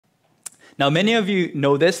Now, many of you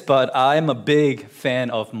know this, but I'm a big fan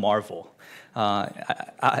of Marvel.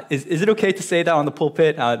 Is it okay to say that on the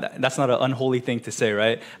pulpit? That's not an unholy thing to say,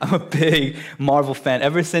 right? I'm a big Marvel fan.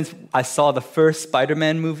 Ever since I saw the first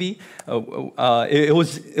Spider-Man movie, it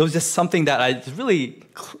was just something that I really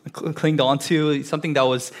clinged on to, something that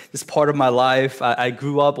was just part of my life. I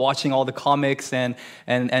grew up watching all the comics and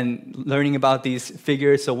learning about these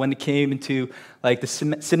figures. So when it came into like the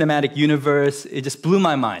cinematic universe, it just blew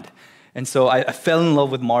my mind. And so I fell in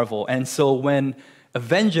love with Marvel. And so when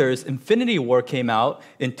Avengers Infinity War came out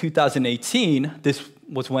in 2018, this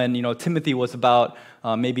was when Timothy was about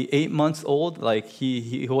maybe 8 months old. Like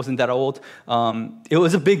he wasn't that old. It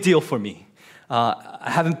was a big deal for me. I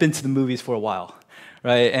haven't been to the movies for a while,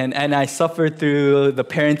 right? And I suffered through the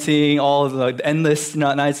parenting, all of the endless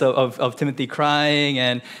nights of Timothy crying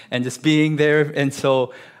and just being there. And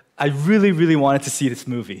so I really, really wanted to see this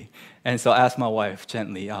movie. And so I asked my wife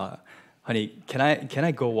gently, honey, can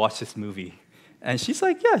I go watch this movie? And she's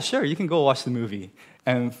like, yeah, sure, you can go watch the movie.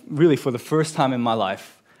 And really, for the first time in my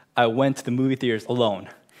life, I went to the movie theaters alone.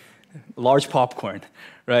 Large popcorn,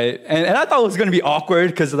 right? And I thought it was going to be awkward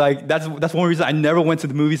because like that's one reason I never went to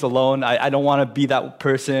the movies alone. I don't want to be that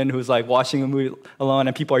person who's like watching a movie alone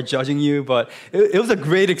and people are judging you. But it was a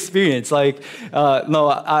great experience. Like, no,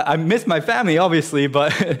 I miss my family obviously,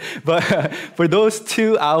 but for those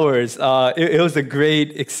 2 hours, it was a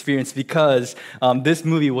great experience because this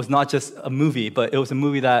movie was not just a movie, but it was a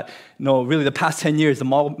movie that really the past 10 years, the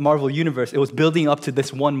Marvel universe, it was building up to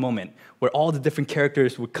this one moment where all the different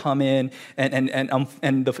characters would come in and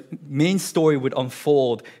the main story would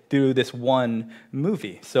unfold through this one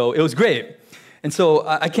movie. So it was great. And so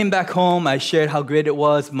I came back home, I shared how great it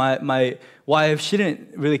was. My wife, she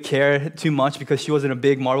didn't really care too much because she wasn't a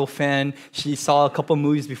big Marvel fan. She saw a couple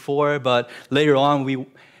movies before, but later on we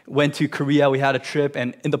went to Korea, we had a trip,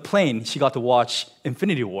 and in the plane, she got to watch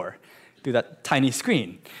Infinity War through that tiny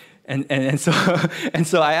screen. And so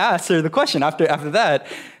I asked her the question after that,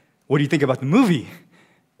 what do you think about the movie?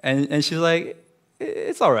 And she's like,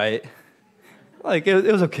 it's all right. Like, it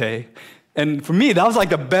was okay. And for me, that was like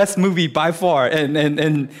the best movie by far.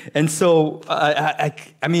 And so,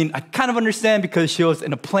 I mean, I kind of understand because she was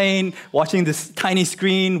in a plane watching this tiny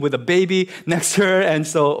screen with a baby next to her. And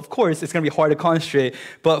so, of course, it's going to be hard to concentrate.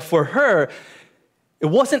 But for her, it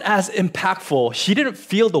wasn't as impactful. She didn't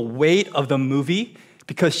feel the weight of the movie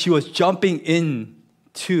because she was jumping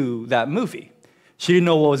into that movie. She didn't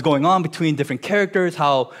know what was going on between different characters,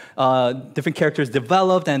 how different characters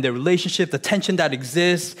developed and their relationship, the tension that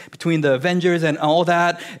exists between the Avengers and all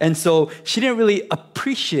that. And so she didn't really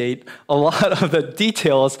appreciate a lot of the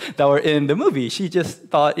details that were in the movie. She just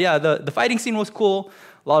thought, yeah, the fighting scene was cool,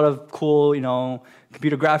 a lot of cool,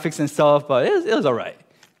 computer graphics and stuff, but it was all right.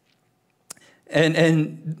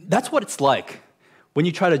 And that's what it's like when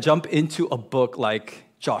you try to jump into a book like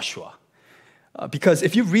Joshua. Because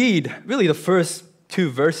if you read really the first 2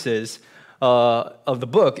 verses of the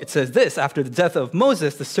book, it says this: after the death of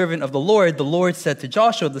Moses, the servant of the Lord said to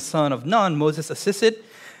Joshua, the son of Nun, Moses' assistant,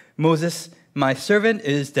 Moses, my servant,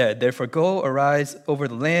 is dead. Therefore go, arise over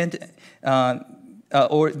the land,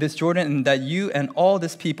 or this Jordan, and that you and all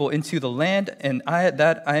this people into the land, and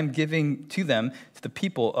that I am giving to them, to the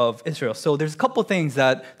people of Israel. So there's a couple things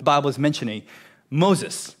that the Bible is mentioning.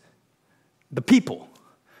 Moses, the people,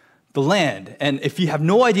 the land. And if you have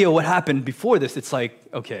no idea what happened before this, it's like,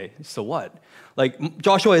 okay, so what? Like,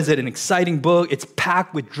 Joshua is an exciting book. It's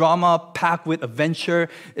packed with drama, packed with adventure.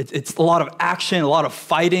 It's a lot of action, a lot of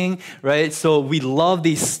fighting, right? So we love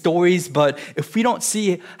these stories, but if we don't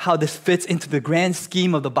see how this fits into the grand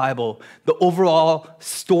scheme of the Bible, the overall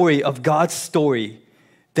story of God's story,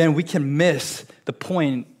 then we can miss the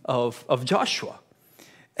point of Joshua.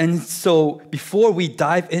 And so before we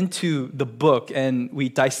dive into the book and we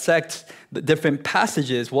dissect the different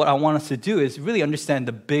passages, what I want us to do is really understand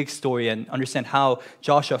the big story and understand how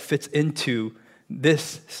Joshua fits into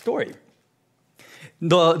this story.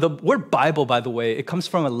 The word Bible, by the way, it comes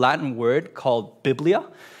from a Latin word called biblia,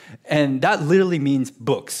 and that literally means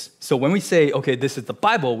books. So when we say, okay, this is the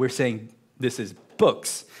Bible, we're saying this is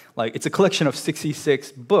books. Like, it's a collection of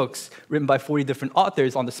 66 books written by 40 different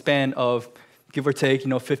authors on the span of, give or take,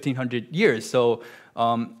 1,500 years. So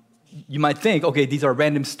you might think, okay, these are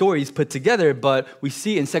random stories put together, but we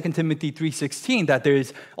see in 2 Timothy 3:16 that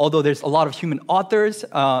although there's a lot of human authors,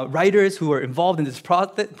 writers who are involved in this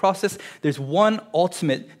process, there's one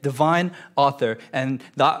ultimate divine author, and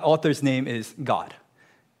that author's name is God.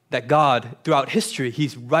 That God, throughout history,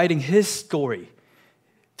 he's writing his story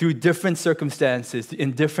through different circumstances,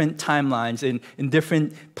 in different timelines, in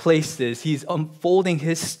different places. He's unfolding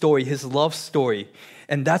his story, his love story.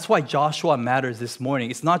 And that's why Joshua matters this morning.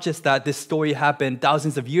 It's not just that this story happened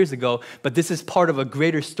thousands of years ago, but this is part of a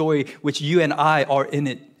greater story which you and I are in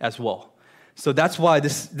it as well. So that's why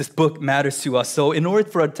this book matters to us. So in order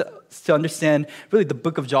for us to understand really the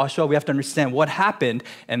book of Joshua, we have to understand what happened,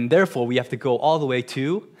 and therefore we have to go all the way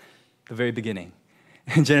to the very beginning.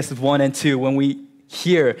 In Genesis 1 and 2, when we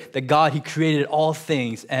hear that God, he created all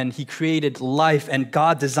things, and he created life, and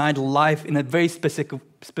God designed life in a very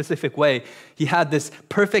specific way. He had this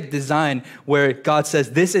perfect design where God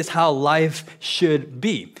says, this is how life should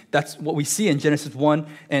be. That's what we see in Genesis 1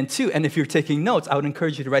 and 2. And if you're taking notes, I would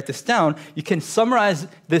encourage you to write this down. You can summarize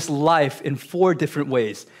this life in 4 different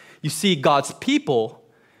ways. You see God's people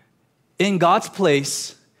in God's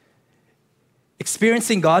place,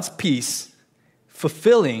 experiencing God's peace,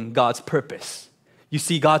 fulfilling God's purpose. You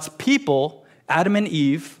see God's people, Adam and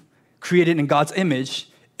Eve, created in God's image,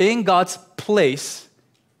 in God's place,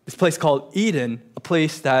 this place called Eden, a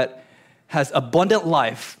place that has abundant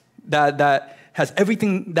life, that has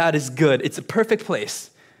everything that is good. It's a perfect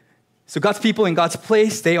place. So God's people in God's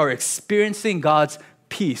place, they are experiencing God's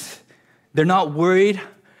peace. They're not worried.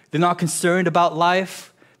 They're not concerned about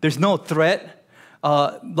life. There's no threat.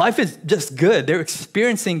 Life is just good. They're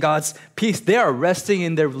experiencing God's peace. They are resting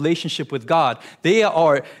in their relationship with God. They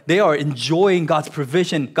are enjoying God's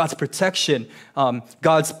provision, God's protection,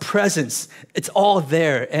 God's presence. It's all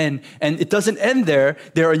there. And it doesn't end there.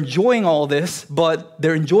 They're enjoying all this, but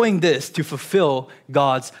they're enjoying this to fulfill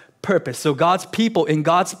God's purpose. So God's people in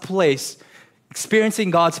God's place,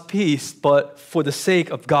 experiencing God's peace, but for the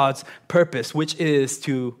sake of God's purpose, which is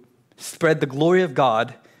to spread the glory of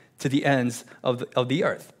God to the ends of the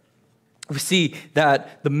earth. We see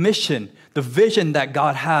that the mission, the vision that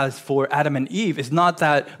God has for Adam and Eve is not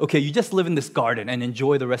that, okay, you just live in this garden and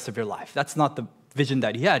enjoy the rest of your life. That's not the vision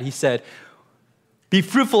that he had. He said, be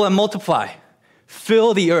fruitful and multiply.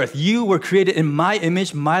 Fill the earth. You were created in my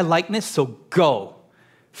image, my likeness, so go.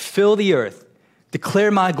 Fill the earth.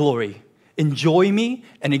 Declare my glory. Enjoy me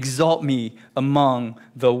and exalt me among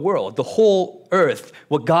the world. The whole earth,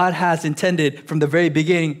 what God has intended from the very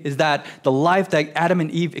beginning is that the life that Adam and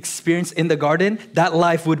Eve experienced in the garden, that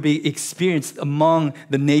life would be experienced among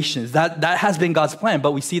the nations. That has been God's plan,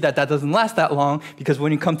 but we see that doesn't last that long, because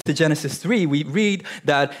when you come to Genesis 3, we read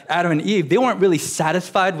that Adam and Eve, they weren't really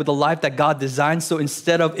satisfied with the life that God designed, so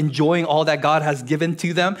instead of enjoying all that God has given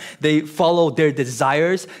to them, they follow their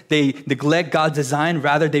desires, they neglect God's design,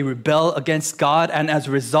 rather they rebel against God, and as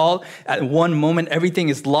a result, at one moment, everything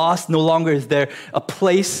is lost. No longer is there a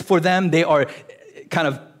place for them. They are kind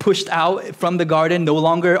of pushed out from the garden. No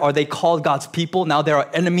longer are they called God's people. Now they are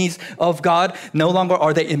enemies of God. No longer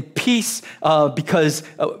are they in peace because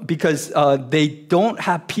they don't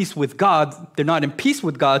have peace with God. They're not in peace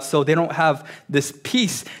with God, so they don't have this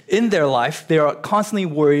peace in their life. They are constantly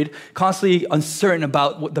worried, constantly uncertain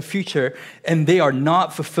about what the future, and they are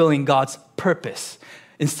not fulfilling God's purpose.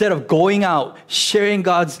 Instead of going out, sharing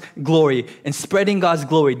God's glory and spreading God's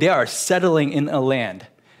glory, they are settling in a land.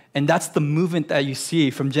 And that's the movement that you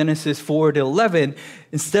see from Genesis 4 to 11.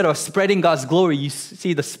 Instead of spreading God's glory, you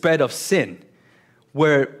see the spread of sin,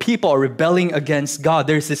 where people are rebelling against God.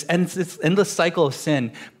 There's this endless cycle of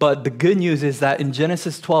sin. But the good news is that in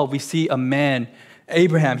Genesis 12, we see a man,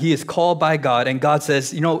 Abraham. He is called by God, and God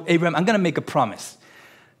says, Abraham, I'm going to make a promise.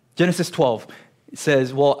 Genesis 12. It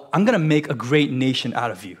says, well, I'm going to make a great nation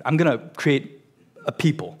out of you. I'm going to create a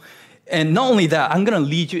people. And not only that, I'm going to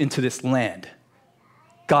lead you into this land,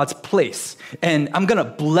 God's place. And I'm going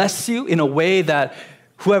to bless you in a way that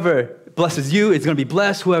whoever blesses you is going to be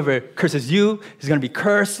blessed. Whoever curses you is going to be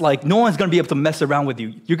cursed. Like, no one's going to be able to mess around with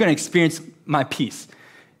you. You're going to experience my peace.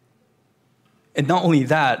 And not only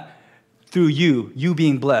that, through you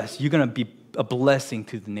being blessed, you're going to be a blessing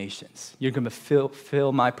to the nations. You're going to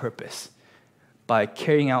fulfill my purpose by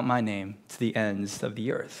carrying out my name to the ends of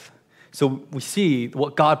the earth. So we see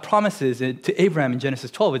what God promises to Abraham in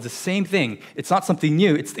Genesis 12 is the same thing. It's not something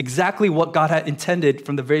new. It's exactly what God had intended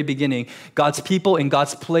from the very beginning. God's people in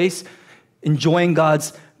God's place, enjoying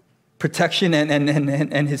God's protection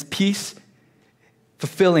and his peace,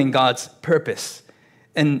 fulfilling God's purpose.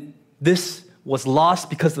 And this was lost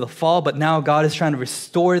because of the fall, but now God is trying to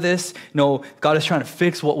restore this. God is trying to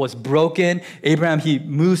fix what was broken. Abraham, he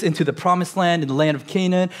moves into the promised land, in the land of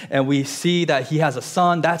Canaan, and we see that he has a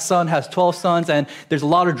son. That son has 12 sons, and there's a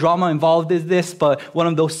lot of drama involved in this, but one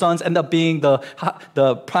of those sons end up being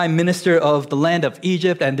the prime minister of the land of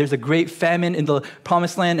Egypt, and there's a great famine in the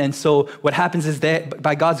promised land, and so what happens is that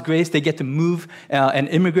by God's grace, they get to move and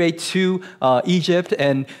immigrate to Egypt,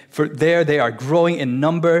 and for there they are growing in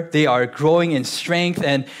number, they are growing in strength,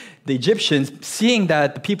 and the Egyptians, seeing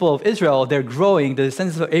that the people of Israel, they're growing, the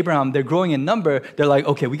descendants of Abraham, they're growing in number, they're like,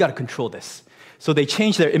 okay, we got to control this. So they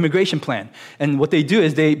change their immigration plan. And what they do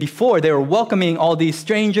is before they were welcoming all these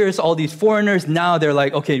strangers, all these foreigners. Now they're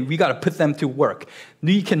like, okay, we got to put them to work.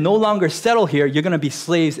 You can no longer settle here. You're going to be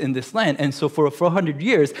slaves in this land. And so for 400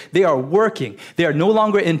 years, they are working. They are no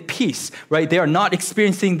longer in peace, right? They are not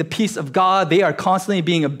experiencing the peace of God. They are constantly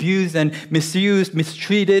being abused and misused,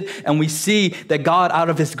 mistreated. And we see that God, out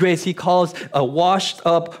of his grace, he calls a washed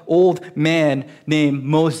up old man named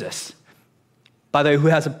Moses, by the way, who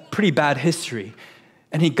has a pretty bad history.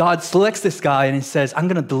 And God selects this guy and he says, I'm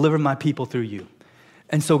going to deliver my people through you.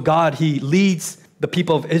 And so God, he leads the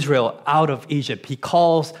people of Israel out of Egypt. He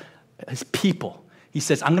calls his people. He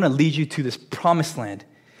says, I'm going to lead you to this promised land.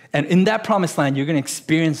 And in that promised land, you're going to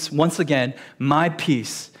experience, once again, my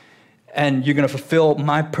peace. And you're going to fulfill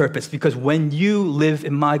my purpose. Because when you live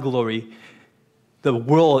in my glory, the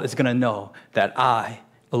world is going to know that I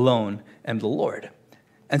alone am the Lord.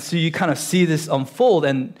 And so you kind of see this unfold,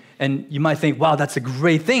 and you might think, wow, that's a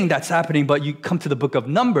great thing that's happening, but you come to the book of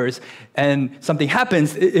Numbers, and something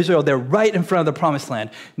happens. Israel, they're right in front of the promised land.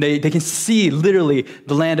 They can see literally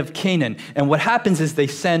the land of Canaan. And what happens is they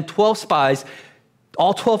send 12 spies.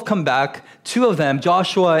 All 12 come back. 2 of them,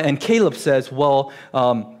 Joshua and Caleb, says, well,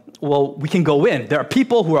 we can go in. There are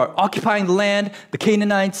people who are occupying the land, the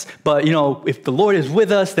Canaanites, but if the Lord is with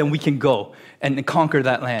us, then we can go and conquer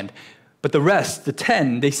that land. But the rest, the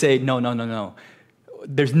 10, they say, no.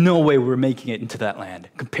 There's no way we're making it into that land.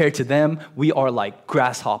 Compared to them, we are like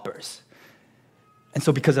grasshoppers. And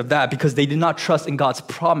so because of that, because they did not trust in God's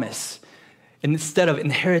promise, instead of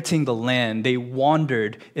inheriting the land, they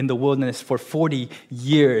wandered in the wilderness for 40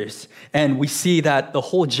 years. And we see that the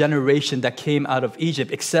whole generation that came out of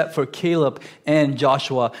Egypt, except for Caleb and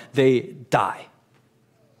Joshua, they die.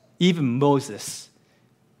 Even Moses,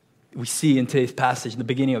 we see in today's passage, in the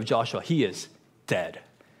beginning of Joshua, he is dead.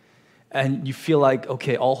 And you feel like,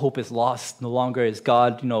 okay, all hope is lost. No longer is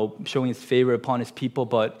God, showing his favor upon his people,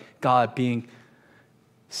 but God being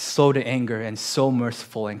slow to anger and so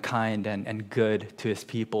merciful and kind and good to his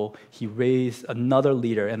people. He raised another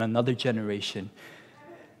leader and another generation.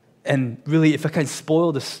 And really, if I can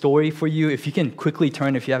spoil the story for you, if you can quickly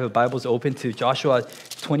turn, if you have your Bibles open, to Joshua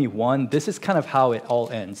 21, this is kind of how it all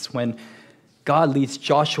ends. When God leads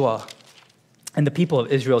Joshua and the people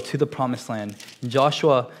of Israel to the promised land. In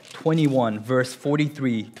Joshua 21, verse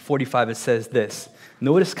 43 to 45, it says this.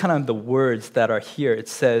 Notice kind of the words that are here. It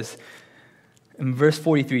says in verse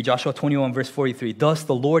 43, Joshua 21, verse 43, thus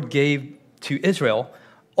the Lord gave to Israel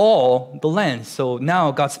all the land. So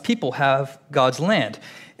now God's people have God's land.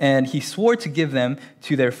 And he swore to give them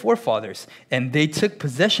to their forefathers. And they took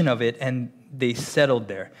possession of it and they settled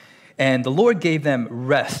there. And the Lord gave them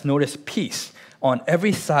rest, notice peace, on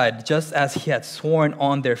every side, just as he had sworn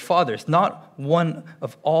on their fathers. Not one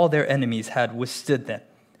of all their enemies had withstood them,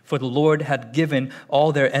 for the Lord had given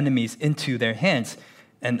all their enemies into their hands.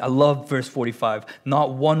 And I love verse 45.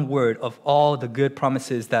 Not one word of all the good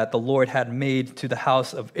promises that the Lord had made to the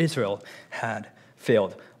house of Israel had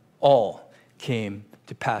failed. All came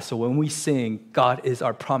to pass. So when we sing, God is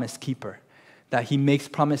our promise keeper, that he makes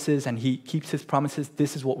promises and he keeps his promises,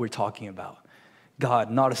 this is what we're talking about.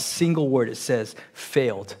 God, not a single word it says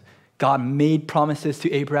failed. God made promises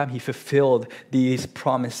to Abraham. He fulfilled these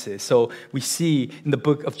promises. So we see in the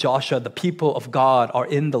book of Joshua, the people of God are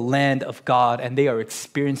in the land of God and they are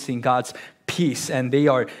experiencing God's peace and they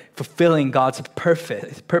are fulfilling God's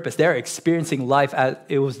purpose. They're experiencing life as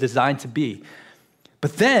it was designed to be.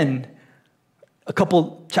 But then a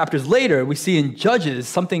couple chapters later, we see in Judges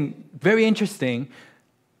something very interesting.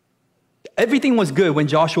 Everything was good when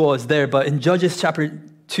Joshua was there, but in Judges chapter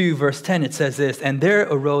 2, verse 10, it says this, and there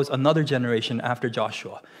arose another generation after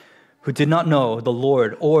Joshua who did not know the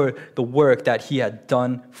Lord or the work that he had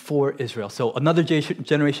done for Israel. So another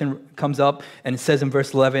generation comes up, and it says in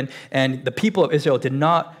verse 11, and the people of Israel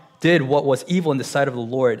did what was evil in the sight of the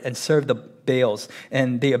Lord and served the Baals,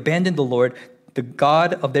 and they abandoned the Lord, the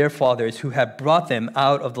God of their fathers, who had brought them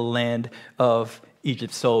out of the land of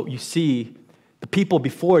Egypt. So you see, the people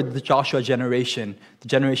before the Joshua generation, the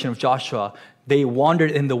generation of Joshua, they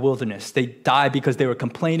wandered in the wilderness. They died because they were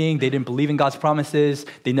complaining. They didn't believe in God's promises.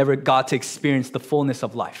 They never got to experience the fullness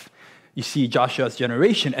of life. You see Joshua's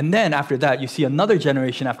generation. And then after that, you see another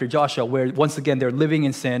generation after Joshua where once again, they're living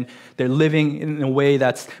in sin. They're living in a way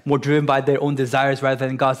that's more driven by their own desires rather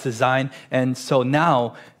than God's design. And so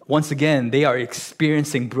now, once again, they are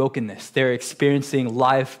experiencing brokenness. They're experiencing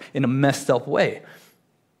life in a messed up way.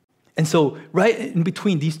 And so right in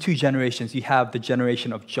between these two generations, you have the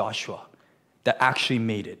generation of Joshua that actually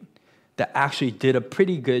made it, that actually did a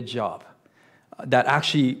pretty good job, that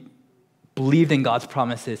actually believed in God's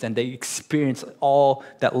promises, and they experienced all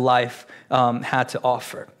that life had to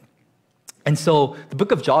offer. And so the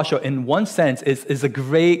book of Joshua, in one sense, is a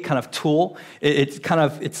great kind of tool. It's kind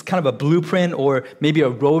of a blueprint or maybe a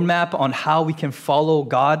roadmap on how we can follow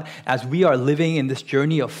God as we are living in this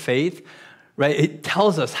journey of faith, right? It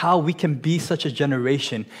tells us how we can be such a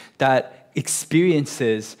generation that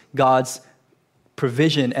experiences God's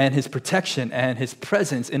provision and his protection and his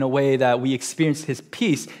presence in a way that we experience his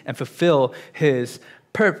peace and fulfill his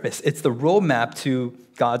purpose. It's the roadmap to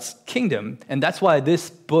God's kingdom. And that's why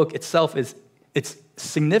this book itself it's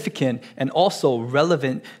significant and also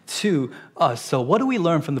relevant to us. So what do we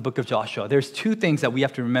learn from the book of Joshua? There's two things that we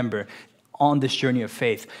have to remember on this journey of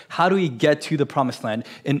faith. How do we get to the promised land?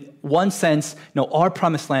 In one sense, our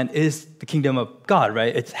promised land is the kingdom of God,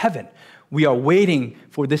 right? It's heaven. We are waiting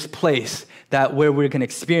for this place where we're going to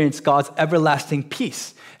experience God's everlasting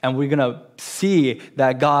peace. And we're going to see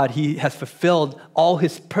that God, he has fulfilled all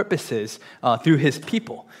his purposes through his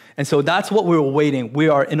people. And so that's what we're waiting. We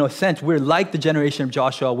are, in a sense, we're like the generation of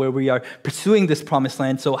Joshua where we are pursuing this promised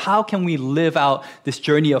land. So how can we live out this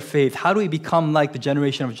journey of faith? How do we become like the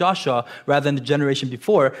generation of Joshua rather than the generation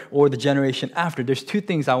before or the generation after? There's two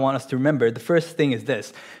things I want us to remember. The first thing is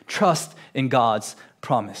this: trust in God's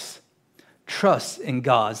promise. Trust in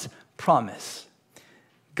God's promise.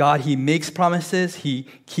 God, he makes promises, he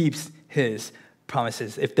keeps his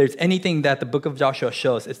promises. If there's anything that the book of Joshua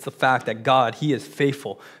shows, it's the fact that God, he is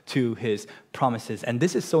faithful to his promises. And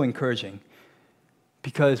this is so encouraging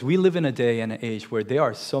because we live in a day and an age where there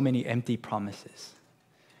are so many empty promises.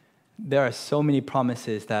 There are so many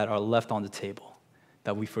promises that are left on the table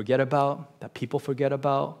that we forget about, that people forget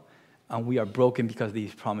about, and we are broken because of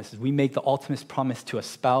these promises. We make the ultimate promise to a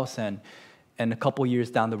spouse, and a couple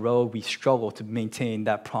years down the road, we struggle to maintain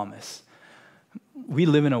that promise. We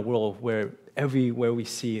live in a world where everywhere we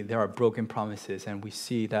see, there are broken promises, and we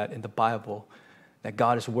see that in the Bible, that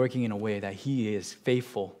God is working in a way that he is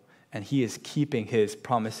faithful, and he is keeping his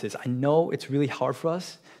promises. I know it's really hard for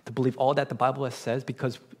us to believe all that the Bible says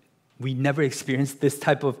because we never experienced this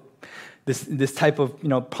type of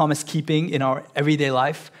promise keeping in our everyday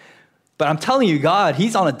life. But I'm telling you, God,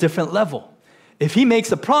 he's on a different level. If he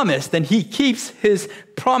makes a promise, then he keeps his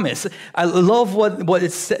promise. I love what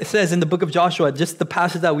it says in the book of Joshua, just the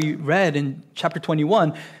passage that we read in chapter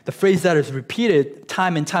 21. The phrase that is repeated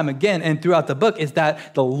time and time again and throughout the book is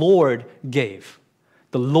that the Lord gave.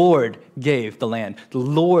 The Lord gave the land. The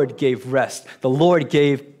Lord gave rest. The Lord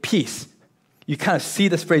gave peace. You kind of see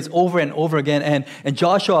this phrase over and over again. And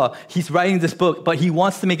Joshua, he's writing this book, but he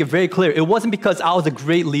wants to make it very clear. It wasn't because I was a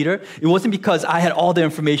great leader. It wasn't because I had all the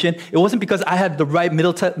information. It wasn't because I had the right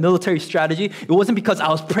military strategy. It wasn't because I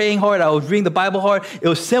was praying hard, I was reading the Bible hard. It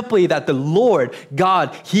was simply that the Lord,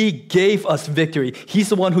 God, he gave us victory. He's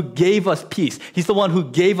the one who gave us peace. He's the one who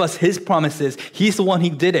gave us his promises. He's the one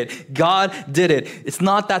who did it. God did it. It's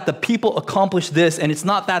not that the people accomplished this, and it's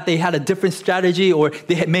not that they had a different strategy or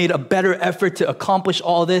they had made a better effort to accomplish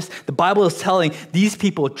all this. The Bible is telling these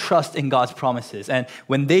people trust in God's promises. And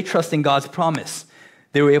when they trust in God's promise,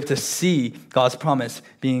 they were able to see God's promise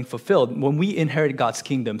being fulfilled. When we inherit God's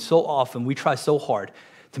kingdom, so often we try so hard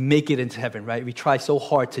to make it into heaven, right? We try so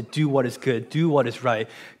hard to do what is good, do what is right,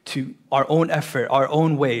 to our own effort, our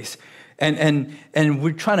own ways. And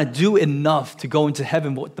we're trying to do enough to go into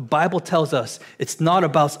heaven. But what the Bible tells us, it's not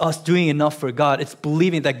about us doing enough for God. It's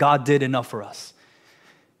believing that God did enough for us.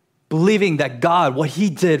 Believing that God, what he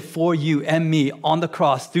did for you and me on the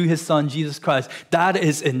cross through his son, Jesus Christ, that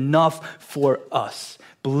is enough for us.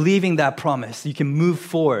 Believing that promise, you can move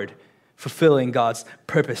forward fulfilling God's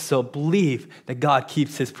purpose. So believe that God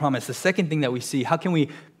keeps his promise. The second thing that we see, how can we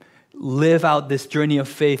live out this journey of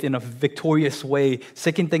faith in a victorious way?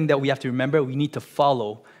 Second thing that we have to remember, we need to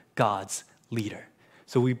follow God's leader.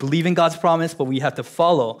 So we believe in God's promise, but we have to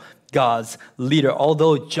follow God's leader.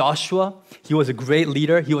 Although Joshua, he was a great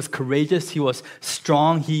leader, he was courageous, he was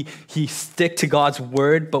strong, he stick to God's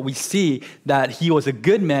word, but we see that he was a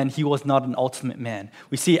good man, he was not an ultimate man.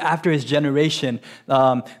 We see after his generation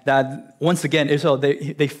that once again, Israel,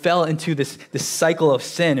 they fell into this cycle of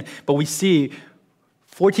sin, but we see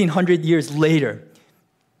 1,400 years later,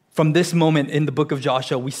 from this moment in the book of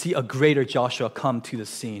Joshua, we see a greater Joshua come to the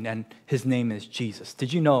scene, and his name is Jesus.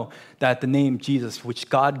 Did you know that the name Jesus, which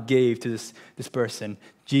God gave to this person,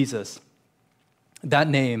 Jesus, that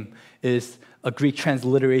name is a Greek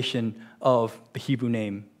transliteration of the Hebrew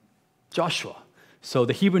name Joshua. So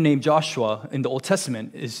the Hebrew name Joshua in the Old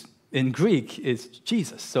Testament is in Greek is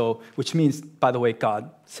Jesus, so which means, by the way,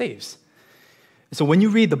 God saves. So when you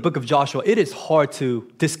read the book of Joshua, it is hard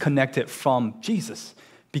to disconnect it from Jesus.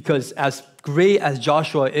 Because as great as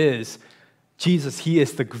Joshua is, Jesus, he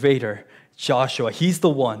is the greater Joshua. He's the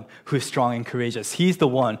one who is strong and courageous. He's the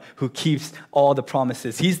one who keeps all the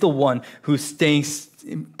promises. He's the one who stays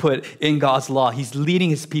put in God's law. He's leading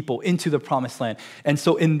his people into the promised land. And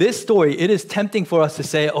so in this story, it is tempting for us to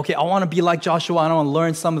say, okay, I want to be like Joshua. I want to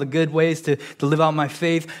learn some of the good ways to live out my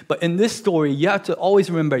faith. But in this story, you have to always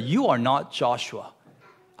remember, you are not Joshua.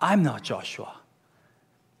 I'm not Joshua.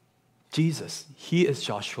 Jesus, he is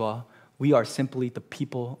Joshua. We are simply the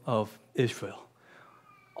people of Israel.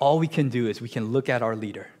 All we can do is we can look at our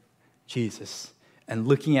leader, Jesus, and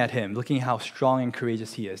looking at him, looking at how strong and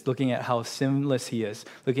courageous he is, looking at how sinless he is,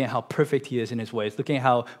 looking at how perfect he is in his ways, looking at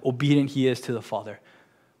how obedient he is to the Father,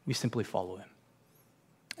 we simply follow him.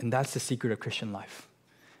 And that's the secret of Christian life.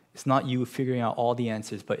 It's not you figuring out all the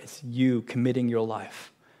answers, but it's you committing your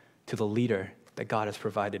life to the leader that God has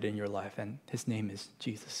provided in your life, and his name is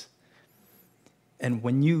Jesus. And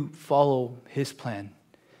when you follow his plan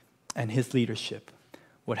and his leadership,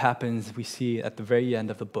 what happens, we see at the very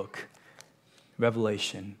end of the book,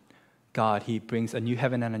 Revelation, God, he brings a new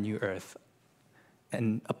heaven and a new earth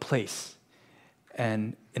and a place.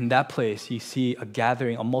 And in that place, you see a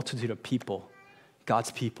gathering, a multitude of people,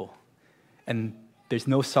 God's people. And there's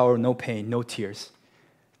no sorrow, no pain, no tears.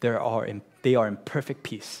 They are in perfect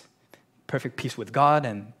peace with God,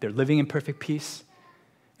 and they're living in perfect peace,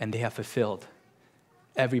 and they have fulfilled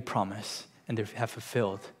every promise, and they have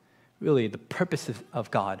fulfilled really the purposes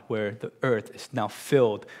of God, where the earth is now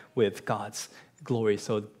filled with God's glory.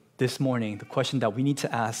 So this morning, the question that we need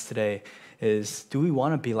to ask today is, do we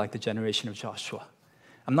want to be like the generation of Joshua?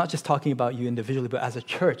 I'm not just talking about you individually, but as a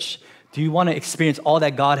church, do you want to experience all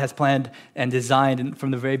that God has planned and designed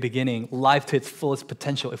from the very beginning, life to its fullest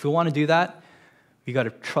potential? If we want to do that, we got to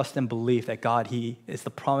trust and believe that God, he is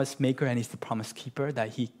the promise maker and he's the promise keeper, that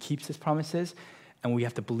he keeps his promises. And we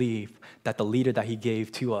have to believe that the leader that he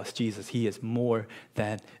gave to us, Jesus, he is more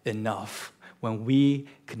than enough. When we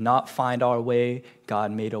could not find our way,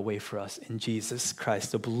 God made a way for us in Jesus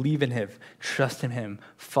Christ. So believe in him, trust in him,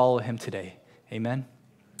 follow him today. Amen?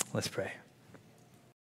 Let's pray.